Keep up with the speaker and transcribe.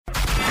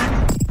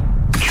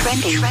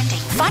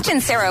Foch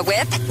and Sarah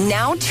with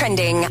Now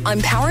Trending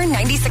on Power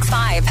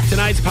 96.5.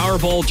 Tonight's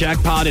Powerball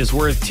jackpot is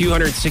worth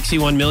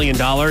 $261 million.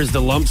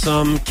 The lump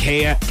sum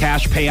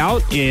cash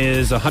payout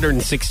is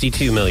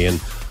 $162 million.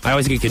 I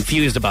always get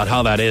confused about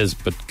how that is,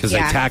 but because they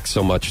tax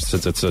so much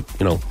since it's a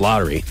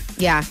lottery.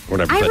 Yeah,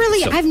 whatever.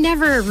 I've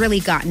never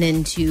really gotten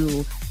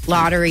into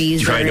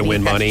lotteries. Trying to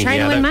win money. Trying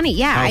to win money.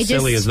 Yeah, how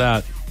silly is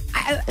that?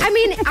 I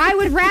mean, I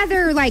would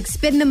rather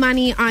spend the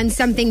money on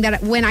something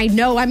that when I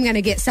know I'm going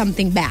to get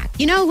something back.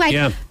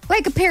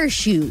 Like a pair of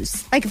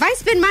shoes. Like if I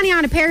spend money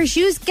on a pair of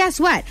shoes, guess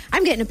what?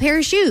 I'm getting a pair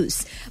of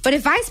shoes. But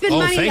if I spend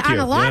money on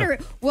a lottery,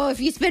 well,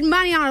 if you spend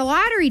money on a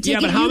lottery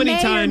ticket, but how you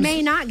many times, or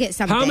may not get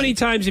something. How many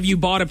times have you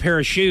bought a pair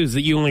of shoes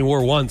that you only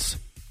wore once?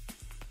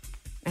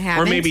 I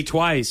haven't. Or maybe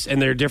twice,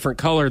 and they're a different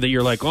color that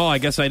you're like, oh, I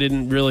guess I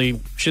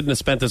shouldn't have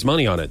spent this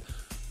money on it.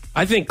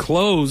 I think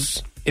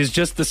clothes is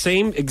just the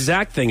same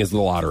exact thing as the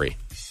lottery.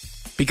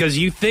 Because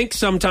you think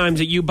sometimes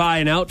that you buy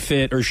an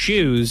outfit or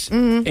shoes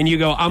and you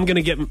go, I'm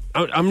going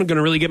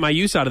to really get my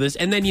use out of this,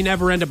 and then you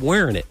never end up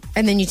wearing it.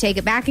 And then you take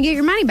it back and get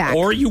your money back.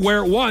 Or you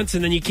wear it once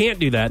and then you can't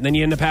do that, and then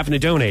you end up having to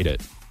donate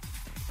it.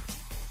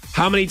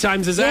 How many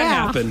times does that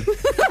happen?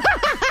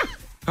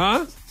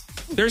 Huh?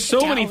 There's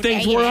so many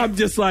things where I'm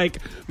just like,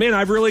 man,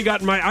 I've really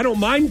gotten I don't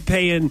mind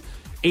paying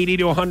 $80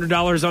 to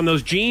 $100 on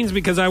those jeans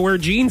because I wear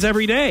jeans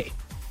every day.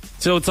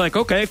 So it's like,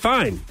 okay,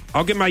 fine.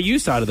 I'll get my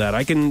use out of that.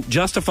 I can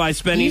justify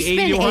spending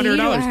 $80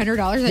 to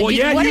 $100. Well,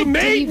 you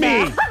made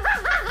me.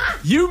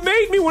 You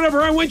made me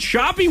whenever I went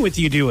shopping with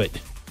you do it.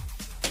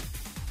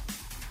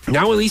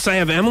 Now at least I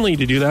have Emily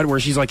to do that,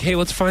 where she's like, hey,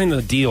 let's find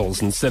the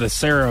deals, instead of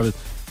Sarah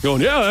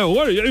going,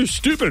 what are you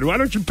stupid? Why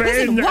don't you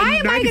pay $95? Why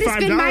am I going to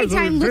spend my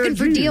time looking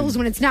for deals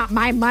when it's not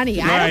my money?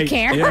 Right, I don't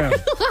care. Yeah.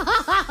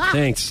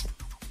 Thanks,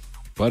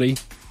 buddy.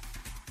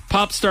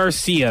 Pop star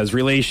Sia is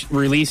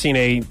releasing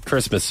a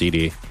Christmas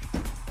CD.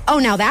 Oh,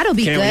 now that'll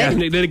be good.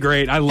 They did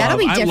great. I love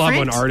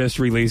when artists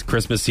release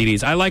Christmas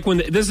CDs. I like when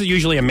this is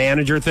usually a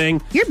manager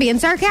thing. You're being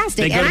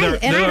sarcastic. They go to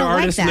their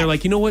artists like that. And they're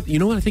like, you know what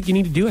I think you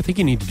need to do? I think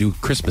you need to do a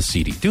Christmas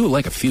CD. Do it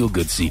like a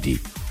feel-good CD.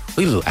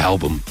 Leave a little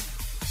album.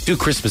 Do a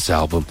Christmas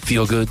album.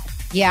 Feel good.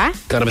 Yeah.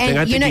 Kind of a thing.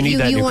 I think you need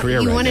that in your career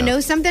right now. You want to know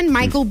something?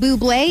 Michael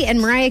Bublé and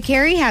Mariah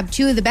Carey have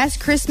two of the best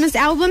Christmas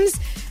albums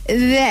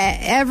that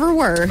ever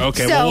were.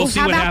 Okay, so we'll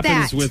see what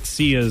happens with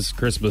Sia's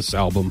Christmas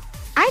album.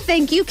 I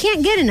think you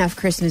can't get enough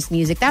Christmas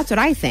music. That's what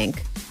I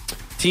think.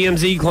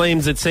 TMZ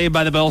claims that Saved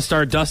by the Bell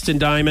star Dustin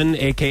Diamond,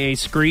 a.k.a.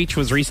 Screech,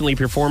 was recently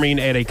performing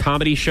at a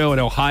comedy show in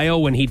Ohio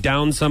when he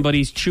downed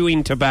somebody's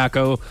chewing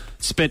tobacco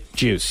spit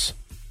juice.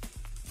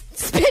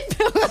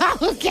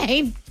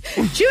 Okay.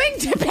 Chewing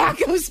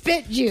tobacco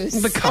spit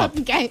juice. The cup.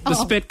 Okay. The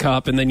spit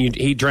cup, and then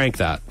he drank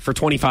that for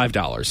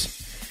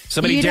 $25.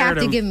 Somebody You'd dared have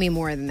to him give me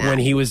more than that. when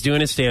he was doing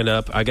his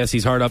stand-up. I guess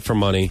he's hard up for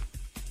money.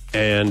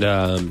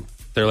 And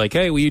they're like,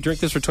 hey, will you drink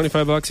this for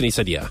 $25? And he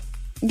said, yeah.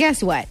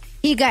 Guess what?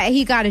 He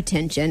got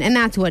attention, and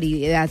that's what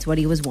he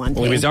was wanting.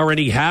 Well, he was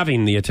already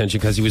having the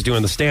attention because he was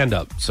doing the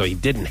stand-up, so he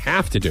didn't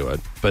have to do it.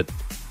 But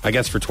I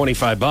guess for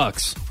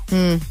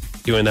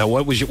 $25 doing that,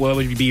 what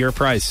would be your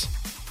price?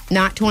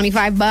 Not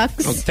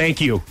 $25. Oh, thank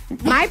you.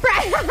 My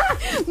price.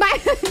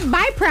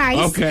 my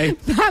price. Okay.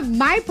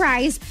 My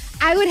price.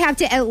 I would have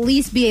to at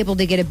least be able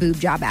to get a boob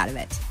job out of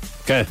it.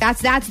 Okay.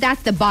 That's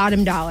the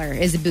bottom dollar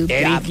is a boob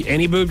job.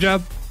 Any boob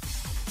job?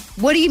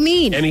 What do you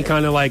mean? Any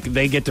kind of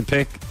they get to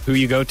pick who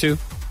you go to?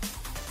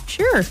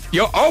 Sure.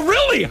 Oh,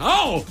 really?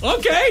 Oh,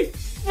 okay.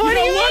 What do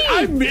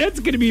you mean? It's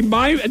going to be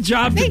my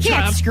job They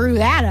can't screw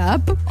that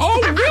up.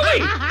 Oh, really?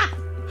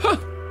 Huh.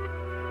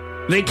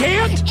 They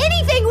can't?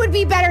 Anything would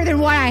be better than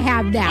what I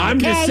have now. I'm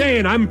just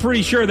saying, I'm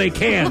pretty sure they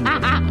can.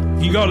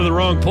 You go to the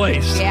wrong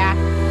place. Yeah.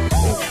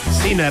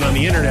 Seen that on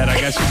the internet. I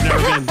guess you've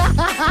never been.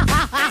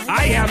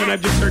 I haven't.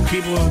 I've just heard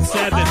people who have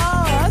said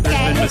that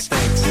there's been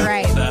mistakes.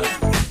 Right.